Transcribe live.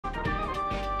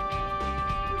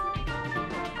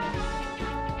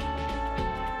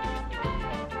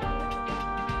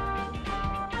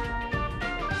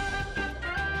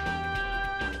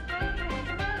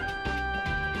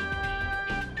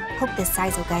Hope this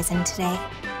Sizo guy's in today.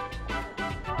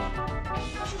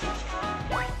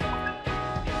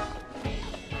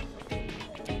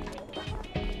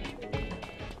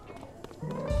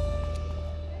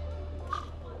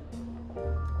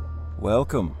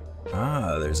 Welcome.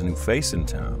 Ah, there's a new face in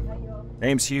town.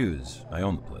 Name's Hughes. I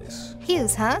own the place.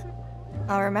 Hughes, huh?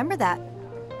 I'll remember that.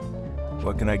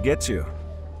 What can I get you?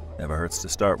 Never hurts to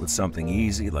start with something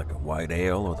easy like a white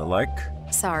ale or the like.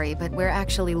 Sorry, but we're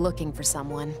actually looking for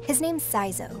someone. His name's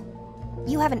Sizo.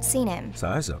 You haven't seen him.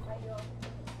 Sizo.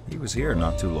 He was here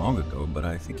not too long ago, but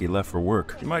I think he left for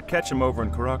work. You might catch him over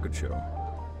in Caracas.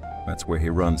 That's where he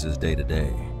runs his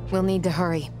day-to-day. We'll need to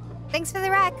hurry. Thanks for the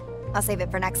rec. I'll save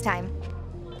it for next time.